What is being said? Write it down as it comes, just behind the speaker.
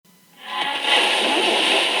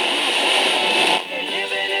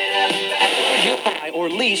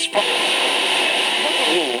these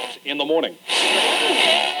rules in the morning.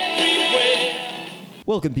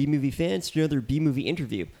 Welcome, B-Movie fans, to another B-Movie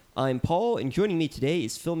interview. I'm Paul, and joining me today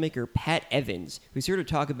is filmmaker Pat Evans, who's here to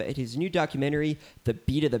talk about his new documentary, The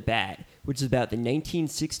Beat of the Bat, which is about the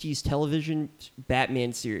 1960s television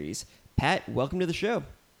Batman series. Pat, welcome to the show.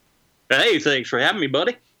 Hey, thanks for having me,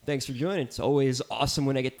 buddy. Thanks for joining. It's always awesome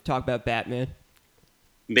when I get to talk about Batman.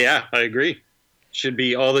 Yeah, I agree. Should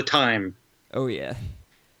be all the time. Oh, yeah.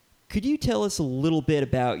 Could you tell us a little bit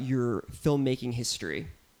about your filmmaking history?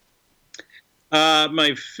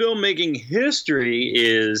 My filmmaking history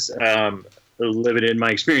is limited.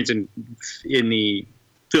 My experience in the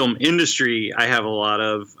film industry, I have a lot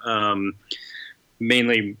of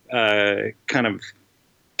mainly kind of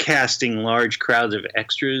casting large crowds of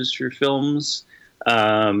extras for films.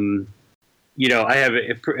 I have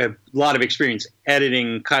a lot of experience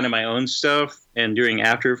editing kind of my own stuff and doing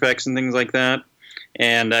After Effects and things like that.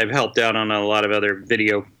 And I've helped out on a lot of other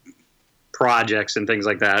video projects and things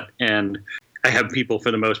like that. And I have people,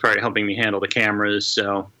 for the most part, helping me handle the cameras.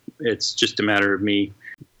 So it's just a matter of me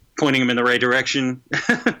pointing them in the right direction.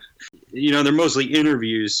 They're mostly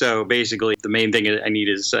interviews. So basically, the main thing I need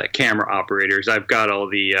is camera operators. I've got all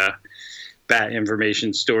the bat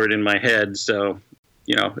information stored in my head. So,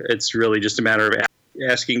 it's really just a matter of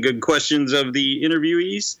asking good questions of the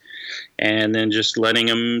interviewees and then just letting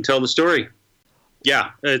them tell the story.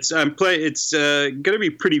 Yeah, it's going to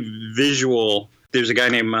be pretty visual. There's a guy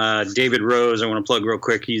named David Rose I want to plug real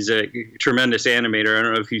quick. He's a tremendous animator. I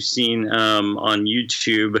don't know if you've seen on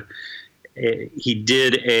YouTube. He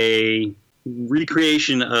did an animated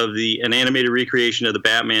recreation of the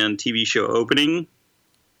Batman TV show opening,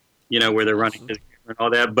 where they're running and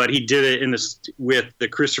all that. But he did it with the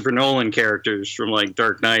Christopher Nolan characters from like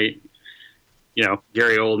Dark Knight,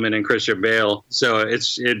 Gary Oldman and Christian Bale. So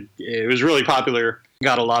it was really popular.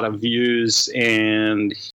 Got a lot of views,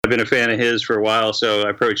 and I've been a fan of his for a while, so I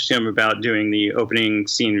approached him about doing the opening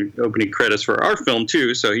credits for our film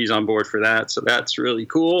too, so he's on board for that, so that's really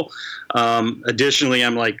cool. Additionally,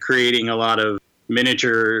 I'm creating a lot of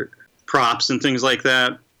miniature props and things like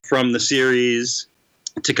that from the series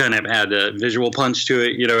to kind of add a visual punch to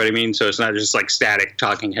it, you know what I mean? So it's not just static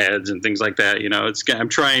talking heads and things like that, I'm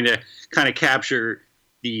trying to kind of capture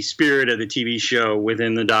the spirit of the TV show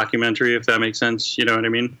within the documentary, if that makes sense. You know what I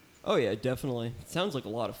mean? Oh, yeah, definitely. It sounds like a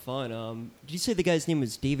lot of fun. Did you say the guy's name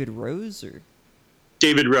was David Rose? Or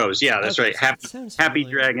David Rose, yeah, that's right. Happy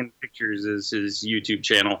familiar. Dragon Pictures is his YouTube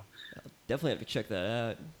channel. I'll definitely have to check that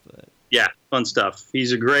out. But yeah, fun stuff.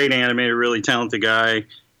 He's a great animator, really talented guy,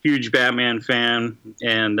 huge Batman fan,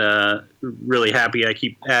 and really happy I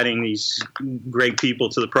keep adding these great people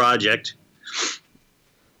to the project.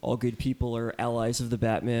 All good people are allies of the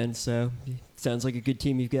Batman, so sounds like a good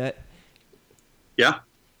team you've got. Yeah.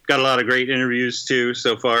 Got a lot of great interviews, too,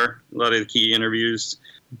 so far. A lot of the key interviews.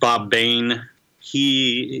 Bob Bain,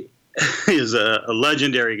 he is a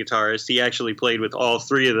legendary guitarist. He actually played with all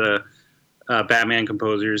three of the Batman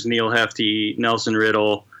composers, Neil Hefti, Nelson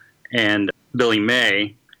Riddle, and Billy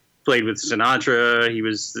May. Played with Sinatra. He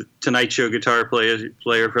was the Tonight Show guitar player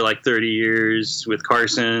for 30 years with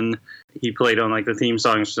Carson. He played on the theme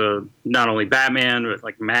songs to not only Batman, but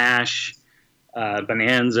MASH,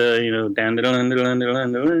 Bonanza, He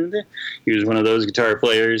was one of those guitar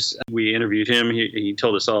players. We interviewed him. He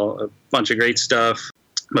told us all a bunch of great stuff.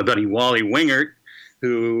 My buddy Wally Wingert,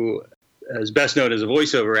 who is best known as a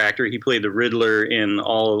voiceover actor, he played the Riddler in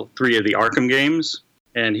all three of the Arkham games.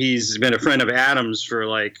 And he's been a friend of Adam's for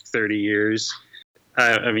 30 years.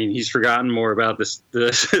 He's forgotten more about the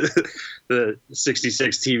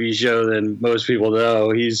 66 TV show than most people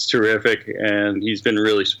know. He's terrific, and he's been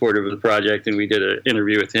really supportive of the project, and we did an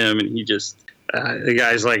interview with him, and he just, the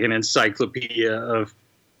guy's like an encyclopedia of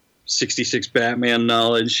 66 Batman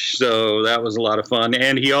knowledge, so that was a lot of fun.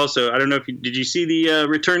 And he also, I don't know did you see the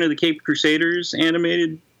Return of the Caped Crusaders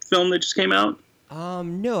animated film that just came out?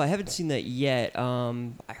 No, I haven't seen that yet.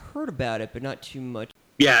 I heard about it, but not too much.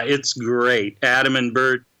 Yeah, it's great. Adam and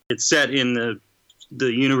Bert, it's set in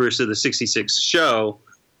the universe of the 66 show,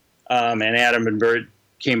 and Adam and Bert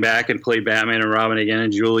came back and played Batman and Robin again,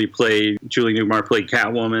 and Julie Newmar played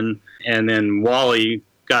Catwoman, and then Wally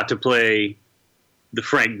got to play the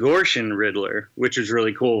Frank Gorshin Riddler, which was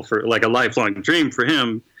really cool for a lifelong dream for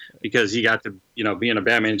him, because he got to be in a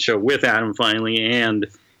Batman show with Adam finally, and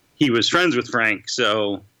he was friends with Frank,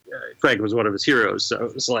 so Frank was one of his heroes, so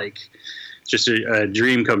it was just a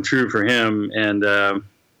dream come true for him. And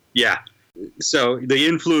yeah, so the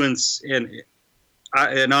influence and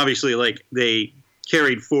obviously they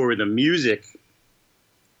carried forward the music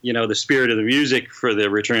the spirit of the music for the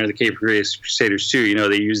Return of the Cape Crusaders 2.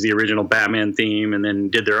 They used the original Batman theme and then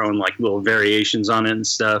did their own like little variations on it and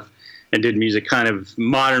stuff, and did music, kind of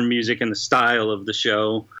modern music in the style of the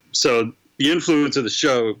show. So the influence of the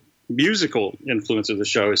show, musical influence of the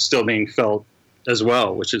show, is still being felt as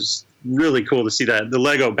well, which is really cool to see. That the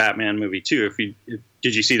Lego Batman movie too.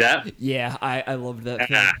 Did you see that? Yeah, I loved that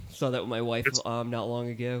film. Saw that with my wife not long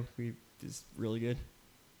ago. It's really good.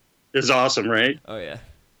 It's awesome, right? Oh yeah.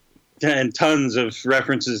 And tons of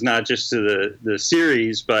references, not just to the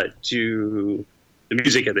series, but to the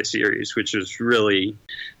music of the series, which was really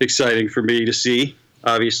exciting for me to see.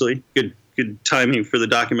 Obviously, good timing for the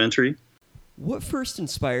documentary. What first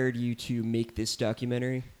inspired you to make this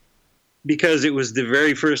documentary? Because it was the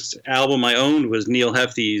very first album I owned was Neil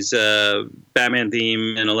Hefti's Batman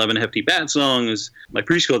theme and 11 Hefti Bat songs. My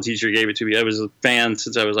preschool teacher gave it to me. I was a fan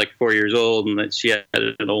since I was like 4 years old, and that she had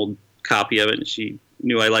an old copy of it, and she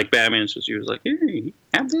knew I liked Batman, so she was like, "Hey,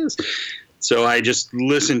 have this." So I just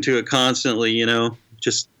listened to it constantly,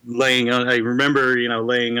 just laying on. I remember,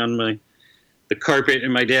 laying on the carpet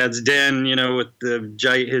in my dad's den, with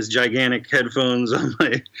his gigantic headphones on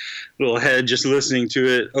my little head, just listening to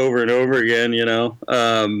it over and over again,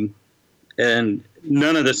 and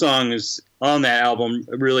none of the songs on that album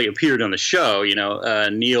really appeared on the show.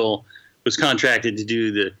 Neil was contracted to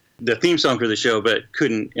do the theme song for the show, but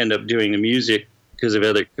couldn't end up doing the music because of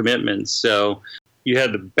other commitments. So you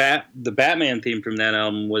had the Batman theme from that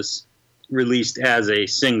album was released as a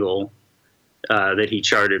single that he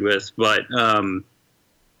charted with, but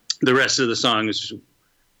the rest of the songs,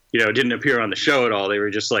 didn't appear on the show at all. They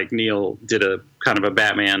were just like Neil did a kind of a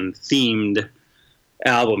Batman themed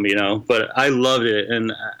album, but I loved it.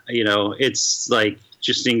 And, it's like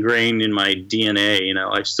just ingrained in my DNA,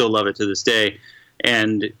 I still love it to this day.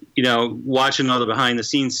 And, watching all the behind the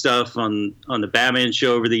scenes stuff on the Batman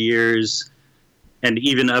show over the years, and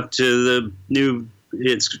even up to the new,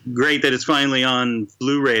 it's great that it's finally on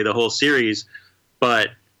Blu-ray, the whole series, but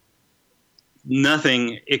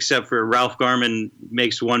nothing except for Ralph Garman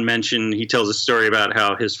makes one mention. He tells a story about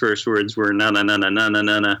how his first words were na na na na na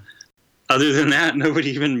na na. Other than that,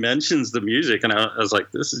 nobody even mentions the music. And I was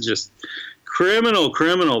like, this is just criminal,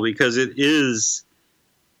 because it is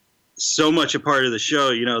so much a part of the show,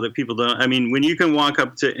 that people don't. I mean, when you can walk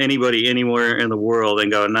up to anybody anywhere in the world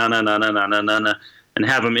and go na na na na na na na, and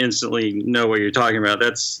have them instantly know what you're talking about,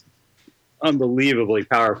 that's unbelievably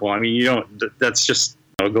powerful. I mean, that's just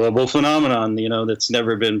a global phenomenon, that's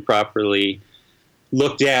never been properly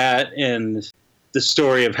looked at. And the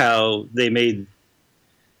story of how they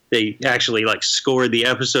actually like scored the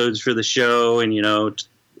episodes for the show, and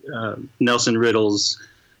Nelson Riddle's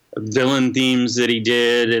villain themes that he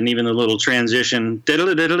did, and even the little transition,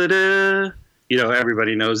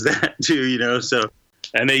 everybody knows that too, so.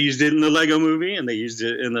 And they used it in the Lego movie, and they used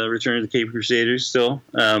it in the Return of the Cape Crusaders still,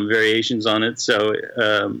 variations on it. So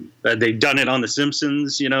they've done it on The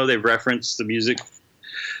Simpsons. They've referenced the music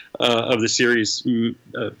of the series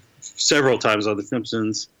several times on The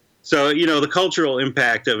Simpsons. So, the cultural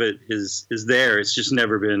impact of it is there. It's just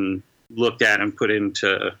never been looked at and put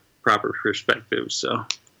into proper perspective. So.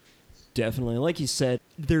 Definitely. Like you said,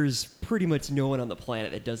 there's pretty much no one on the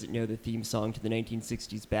planet that doesn't know the theme song to the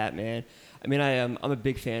 1960s Batman. I mean, I'm a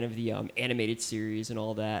big fan of the animated series and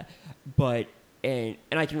all that, but and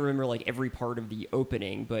I can remember like every part of the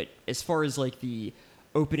opening. But as far as like the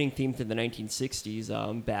opening theme to the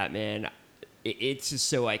 1960s Batman, it's just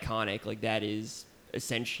so iconic. Like that is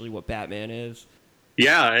essentially what Batman is.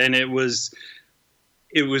 Yeah, and it was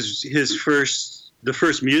the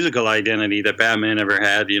first musical identity that Batman ever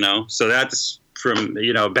had, so that's from,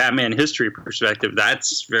 Batman history perspective,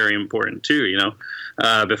 that's very important too,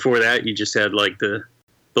 before that you just had like the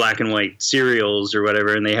black and white serials or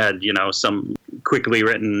whatever, and they had, some quickly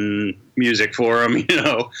written music for them,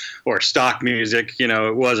 or stock music,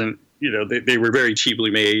 it wasn't, they were very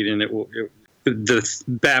cheaply made, and the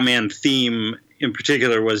Batman theme in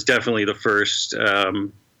particular was definitely the first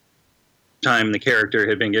time the character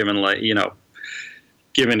had been given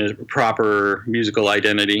given a proper musical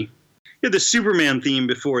identity. Yeah, the Superman theme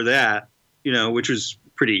before that, which was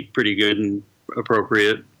pretty good and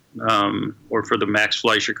appropriate, or for the Max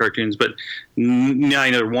Fleischer cartoons, but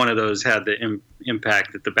neither one of those had the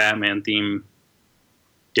impact that the Batman theme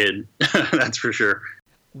did. That's for sure.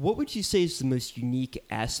 What would you say is the most unique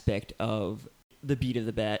aspect of The Beat of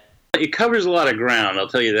the Bat? It covers a lot of ground, I'll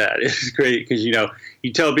tell you that. It's great because, you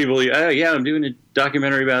tell people, oh, yeah, I'm doing a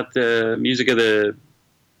documentary about the music of the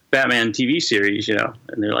Batman TV series, and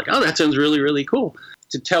they're like, oh, that sounds really, really cool.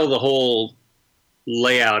 To tell the whole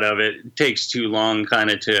layout of it takes too long kind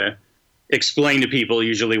of to explain to people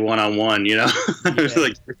usually one-on-one, you know. It's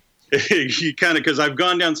like you kind of, because I've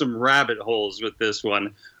gone down some rabbit holes with this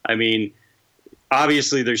one. I mean,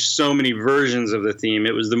 obviously there's so many versions of the theme.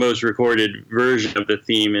 It was the most recorded version of the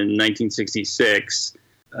theme in 1966.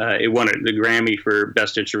 It won the Grammy for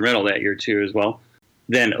Best Instrumental that year too as well.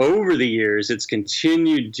 Then over the years, it's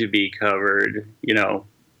continued to be covered, you know,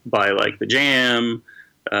 by like the Jam,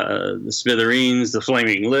 the Smithereens, the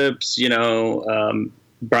Flaming Lips, you know,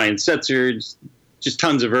 Brian Setzer, just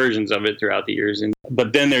tons of versions of it throughout the years.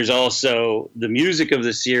 But then there's also the music of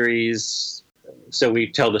the series. So we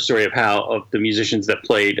tell the story of the musicians that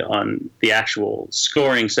played on the actual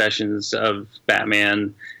scoring sessions of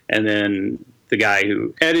Batman, and then the guy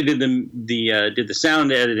who edited did the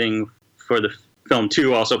sound editing for the film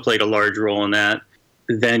too also played a large role in that.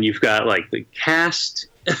 Then you've got like the cast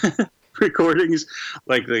recordings,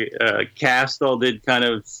 like the cast all did kind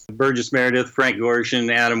of, Burgess Meredith, Frank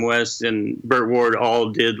Gorshin, Adam West, and Burt Ward all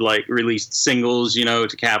did like released singles, you know,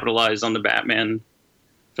 to capitalize on the Batman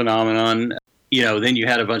phenomenon. You know, then you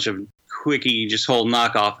had a bunch of quickie, just whole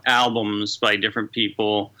knockoff albums by different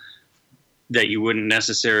people that you wouldn't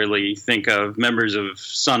necessarily think of. Members of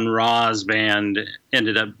Sun Ra's band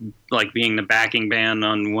ended up like being the backing band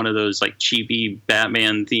on one of those like cheapy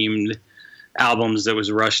Batman themed albums that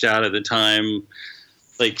was rushed out at the time.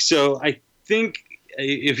 Like, so I think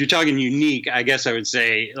if you're talking unique, I guess I would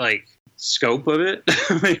say like scope of it,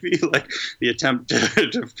 maybe like the attempt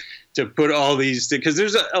to put all these, because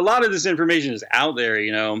there's a lot of this information is out there,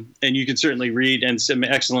 you know, and you can certainly read and some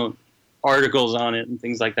excellent articles on it and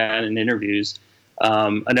things like that and interviews.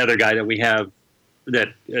 Another guy that we have that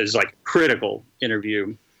is like critical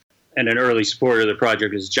interview and an early supporter of the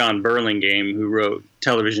project is John Burlingame, who wrote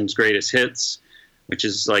Television's Greatest Hits, which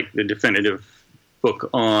is like the definitive book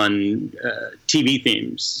on TV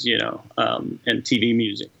themes, you know, and TV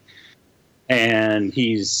music. And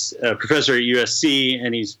he's a professor at USC,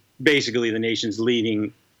 and he's basically the nation's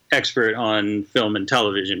leading expert on film and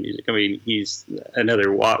television music. I mean, he's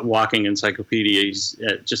another walking encyclopedia. He's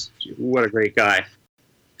just, what a great guy.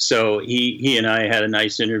 So he and I had a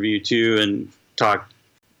nice interview too and talked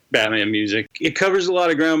Batman music. It covers a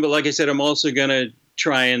lot of ground, but like I said, I'm also going to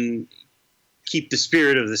try and keep the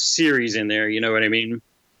spirit of the series in there, you know what I mean?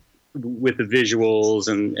 With the visuals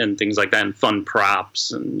and things like that, and fun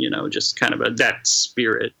props, and, you know, just kind of that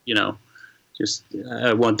spirit, you know. Just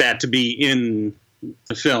I want that to be in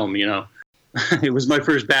the film, you know. It was my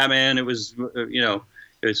first Batman. It was, you know,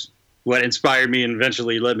 it was what inspired me and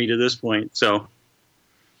eventually led me to this point. So,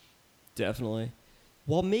 definitely.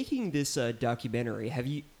 While making this documentary, have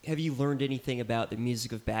you learned anything about the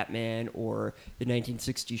music of Batman or the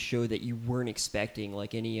 1960s show that you weren't expecting?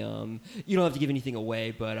 Like any, you don't have to give anything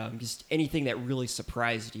away, but just anything that really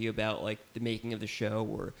surprised you about like the making of the show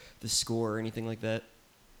or the score or anything like that?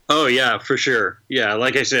 Oh yeah, for sure. Yeah,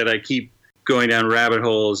 like I said, I keep going down rabbit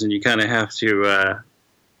holes, and you kind of have to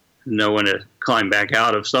know when to climb back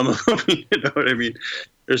out of some of them. You know what I mean?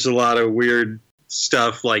 There's a lot of weird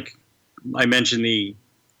stuff, like I mentioned the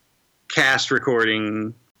cast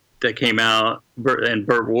recording that came out, and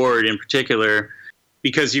Burt Ward in particular,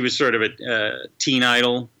 because he was sort of a teen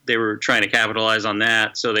idol. They were trying to capitalize on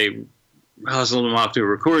that, so they hustled him off to a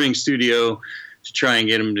recording studio to try and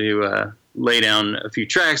get him to lay down a few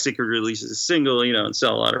tracks they could release as a single, you know, and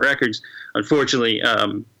sell a lot of records. Unfortunately,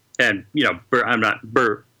 and you know,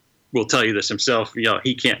 Burt will tell you this himself, you know,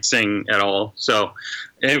 he can't sing at all. So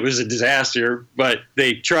it was a disaster, but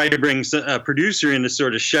they tried to bring a producer in to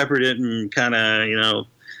sort of shepherd it and kind of, you know,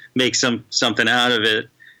 make something out of it.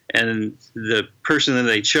 And the person that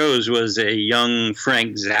they chose was a young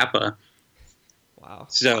Frank Zappa. Wow.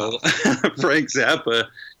 So Frank Zappa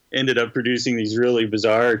ended up producing these really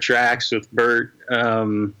bizarre tracks with Burt.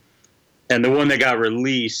 And the one that got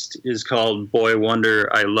released is called Boy Wonder,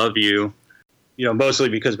 I Love You. You know, mostly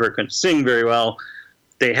because Burt couldn't sing very well,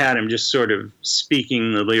 they had him just sort of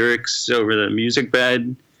speaking the lyrics over the music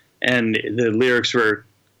bed, and the lyrics were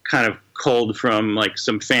kind of culled from like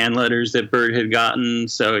some fan letters that Burt had gotten.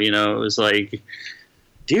 So, you know, it was like,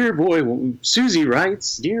 "Dear boy," Susie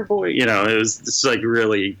writes, "Dear boy," you know, it's like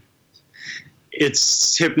really,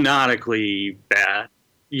 it's hypnotically bad.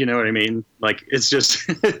 You know what I mean? Like, it's just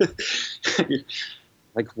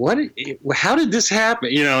like, what? How did this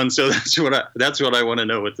happen? You know, and so that's what I want to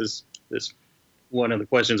know with this. One of the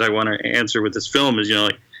questions I want to answer with this film is, you know,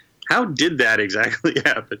 like, how did that exactly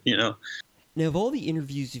happen? You know. Now, of all the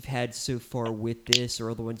interviews you've had so far with this, or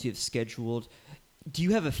all the ones you've scheduled, do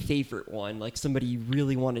you have a favorite one? Like somebody you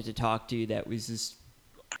really wanted to talk to that was just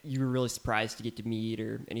you were really surprised to get to meet,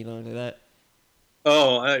 or anything like that?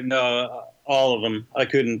 Oh no, all of them. I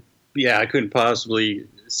couldn't yeah, I couldn't possibly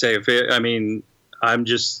say if it, I mean, I'm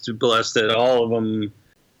just blessed that all of them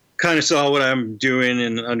kind of saw what I'm doing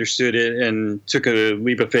and understood it and took a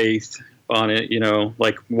leap of faith on it.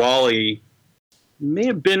 Like Wally may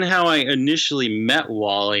have been how I initially met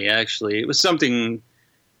Wally. Actually, it was something.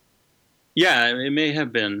 Yeah, it may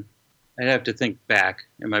have been. I'd have to think back,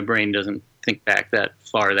 and my brain doesn't think back that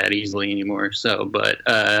far that easily anymore. So, but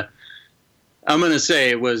I'm going to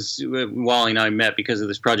say it was Wally and I met because of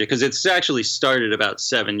this project, because it's actually started about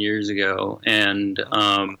 7 years ago. And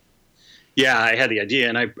yeah, I had the idea,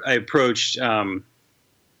 and I approached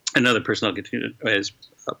another person I'll get to as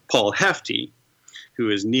Paul Hefty, who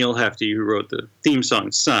is Neil Hefty, who wrote the theme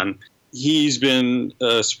song Sun. He's been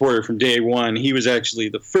a supporter from day one. He was actually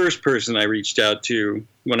the first person I reached out to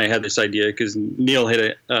when I had this idea, because Neil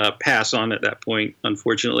had a pass on at that point,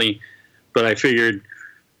 unfortunately. But I figured,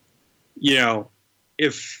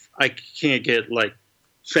 if I can't get like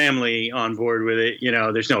family on board with it,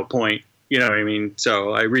 there's no point. You know what I mean?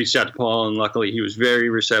 So I reached out to Paul, and luckily he was very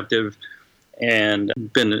receptive and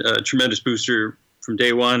been a tremendous booster from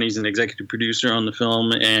day one. He's an executive producer on the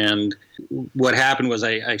film. And what happened was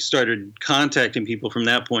I started contacting people from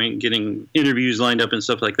that point, getting interviews lined up and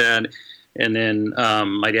stuff like that. And then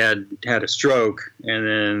my dad had a stroke. And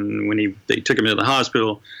then when they took him to the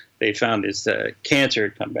hospital, they found his cancer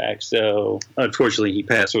had come back. So unfortunately, he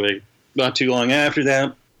passed away not too long after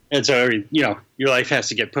that. And so, your life has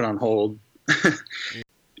to get put on hold.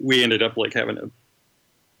 We ended up like having to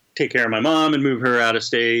take care of my mom and move her out of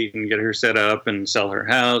state and get her set up and sell her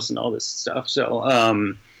house and all this stuff.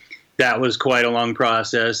 So that was quite a long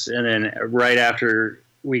process. And then right after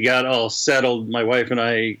we got all settled, my wife and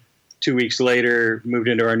I, 2 weeks later, moved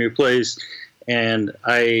into our new place, and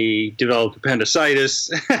I developed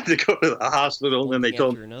appendicitis. I had to go to the hospital, and they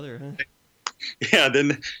told me another, huh? Yeah,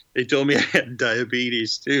 then they told me I had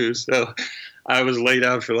diabetes too. So I was laid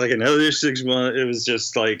out for like another 6 months. It was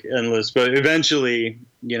just like endless. But eventually,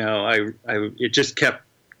 it just kept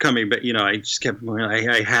coming. But I just kept going.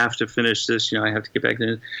 I have to finish this. I have to get back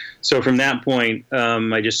to it. So from that point,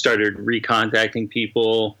 I just started recontacting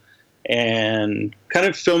people and kind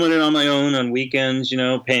of filming it on my own on weekends.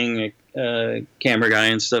 Paying a camera guy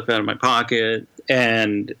and stuff out of my pocket,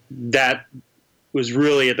 and that was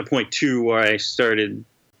really at the point too where I started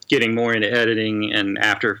getting more into editing and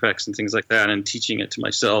After Effects and things like that, and teaching it to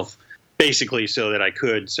myself, basically so that I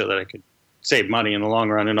could save money in the long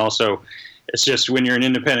run. And also, it's just when you're an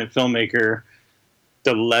independent filmmaker,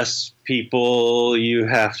 the less people you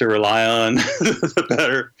have to rely on, the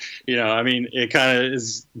better. It kind of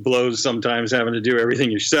blows sometimes having to do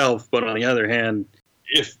everything yourself. But on the other hand,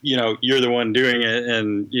 if you're the one doing it,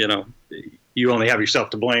 and you only have yourself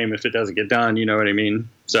to blame if it doesn't get done. You know what I mean?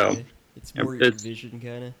 So it's more your vision,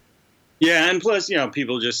 kind of. Yeah, and plus,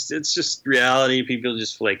 people it's just reality. People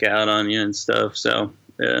just flake out on you and stuff. So,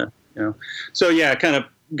 so yeah, I kind of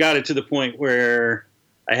got it to the point where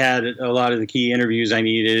I had a lot of the key interviews I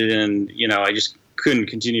needed, and I just couldn't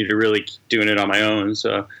continue to really keep doing it on my own.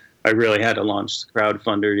 So I really had to launch the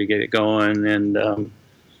crowdfunder to get it going, and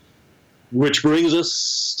which brings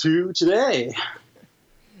us to today.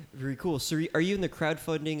 Very cool. So are you in the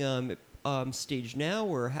crowdfunding stage now,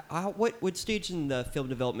 or what stage in the film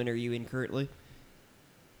development are you in currently?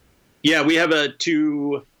 Yeah, we have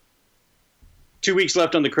 2 weeks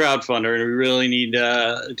left on the crowdfunder, and we really need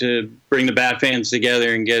to bring the Bat fans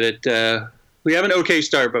together and get it. We have an okay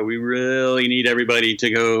start, but we really need everybody to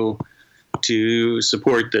go to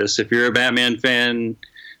support this. If you're a Batman fan,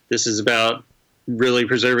 this is about really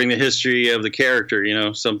preserving the history of the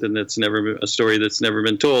character, something that's a story that's never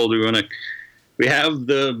been told. We have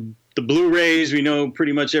the Blu-rays. We know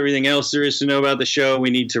pretty much everything else there is to know about the show. We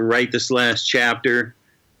need to write this last chapter,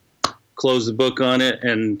 close the book on it,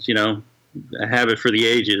 and, have it for the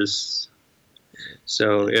ages.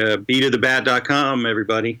 So, beatofthebat.com,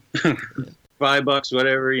 everybody. $5,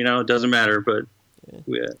 whatever, it doesn't matter, but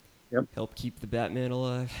yep. Help keep the Batman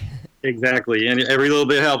alive. Exactly. And every little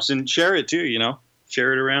bit helps. And share it too,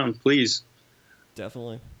 share it around, please.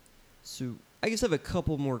 Definitely. So I guess I have a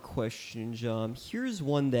couple more questions. Here's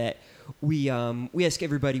one that we ask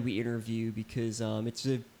everybody we interview, because it's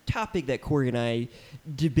a topic that Corey and I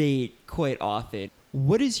debate quite often.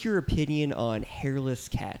 What is your opinion on hairless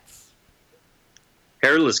cats?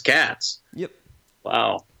 Hairless cats? Yep.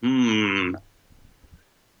 Wow.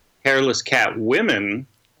 Hairless cat women,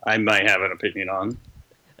 I might have an opinion on.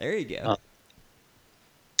 There you go.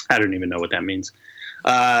 I don't even know what that means.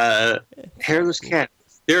 Hairless cat.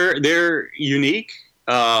 They're unique.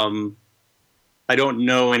 I don't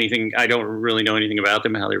know anything. I don't really know anything about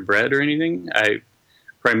them, how they're bred or anything. I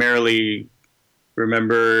primarily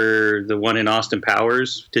remember the one in Austin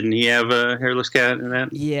Powers? Didn't he have a hairless cat in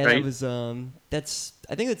that? Yeah, right? that was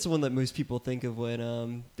I think that's the one that most people think of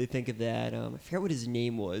when they think of that. I forget what his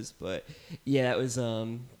name was, but yeah, that was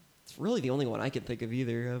it's really the only one I can think of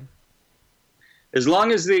either. As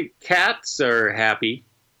long as the cats are happy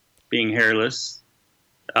being hairless,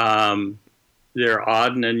 they're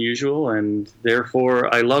odd and unusual, and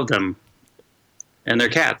therefore I love them. And they're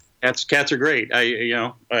cats. Cats are great.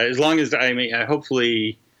 As long as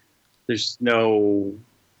hopefully there's no.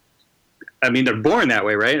 I mean, they're born that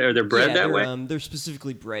way, right? Or they're bred that way. They're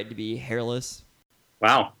specifically bred to be hairless.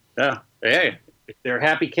 Wow. Yeah. Hey, if they're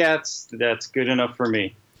happy cats, that's good enough for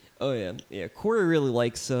me. Oh yeah. Corey really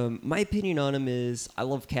likes them. My opinion on them is I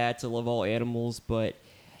love cats. I love all animals, but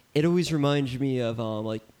it always reminds me of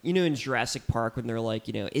in Jurassic Park when they're like,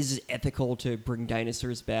 is it ethical to bring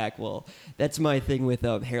dinosaurs back? Well, that's my thing with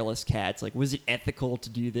hairless cats. Like, was it ethical to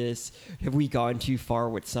do this? Have we gone too far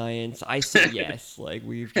with science? I say yes.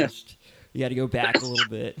 You got to go back a little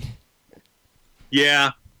bit.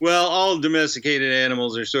 Yeah. Well, all domesticated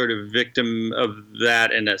animals are sort of victim of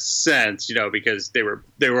that in a sense, because they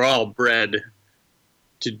were all bred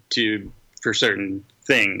to for certain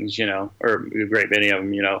things, or a great many of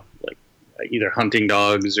them, like either hunting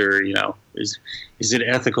dogs or, is it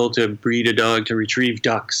ethical to breed a dog to retrieve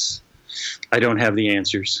ducks? I don't have the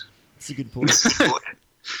answers. That's a good point.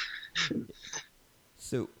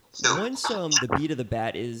 So once the Beat of the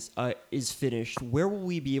Bat is finished, where will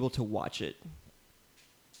we be able to watch it?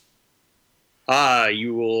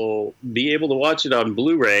 You will be able to watch it on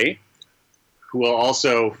Blu-ray. We'll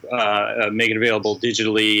also make it available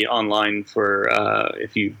digitally online for our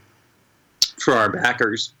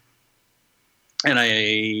backers. And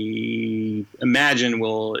I imagine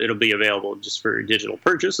it'll be available just for digital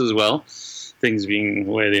purchase as well. Things being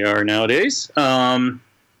the way they are nowadays.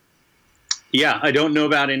 Yeah, I don't know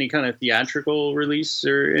about any kind of theatrical release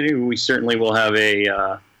or any. We certainly will have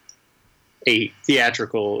a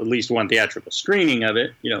theatrical, at least one theatrical screening of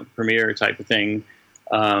it, premiere type of thing.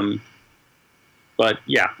 But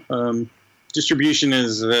yeah, distribution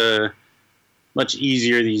is much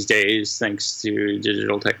easier these days thanks to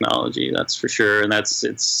digital technology. That's for sure, and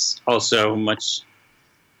it's also much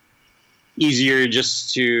easier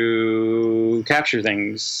just to capture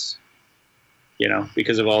things,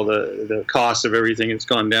 because of all the cost of everything that's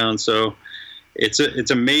gone down. So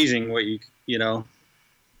it's amazing what you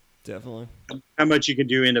Definitely. How much you can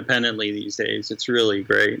do independently these days. It's really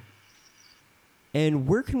great. And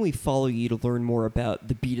where can we follow you to learn more about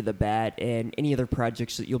The Beat of the Bat and any other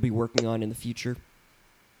projects that you'll be working on in the future?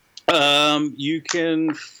 You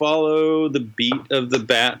can follow The Beat of the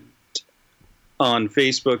Bat on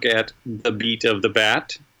Facebook at The Beat of the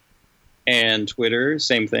Bat, and Twitter,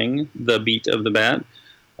 same thing, The Beat of the Bat.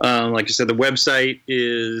 Like I said, the website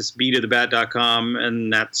is beatofthebat.com,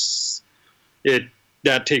 and that's it.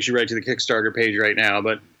 That takes you right to the Kickstarter page right now,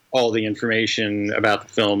 but all the information about the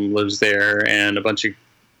film lives there, and a bunch of,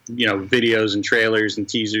 videos and trailers and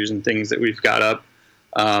teasers and things that we've got up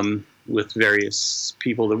with various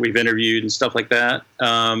people that we've interviewed and stuff like that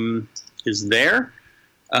is there.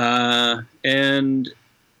 And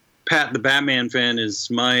Pat the Batman Fan is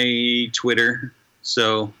my Twitter,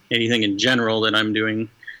 so anything in general that I'm doing,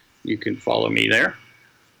 you can follow me there.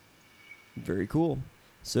 Very cool.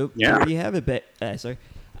 So yeah. There you have it, there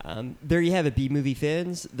you have it, B-movie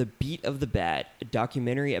fans. The Beat of the Bat, a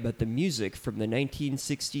documentary about the music from the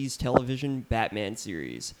 1960s television Batman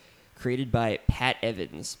series, created by Pat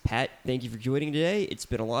Evans. Pat, thank you for joining today. It's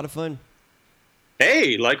been a lot of fun.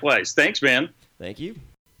 Hey, likewise. Thanks, man. Thank you.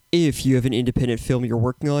 If you have an independent film you're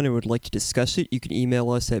working on and would like to discuss it, you can email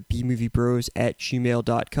us at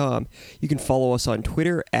bmoviebros@gmail.com. You can follow us on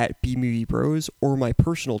Twitter at bmoviebros or my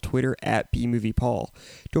personal Twitter at bmoviepaul.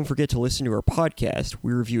 Don't forget to listen to our podcast.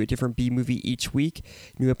 We review a different B-movie each week.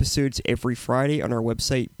 New episodes every Friday on our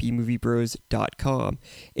website, bmoviebros.com.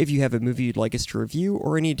 If you have a movie you'd like us to review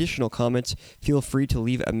or any additional comments, feel free to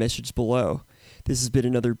leave a message below. This has been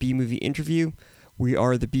another B-movie interview. We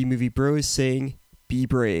are the B-Movie Bros saying, be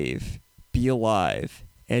brave, be alive,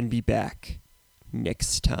 and be back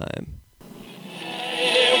next time.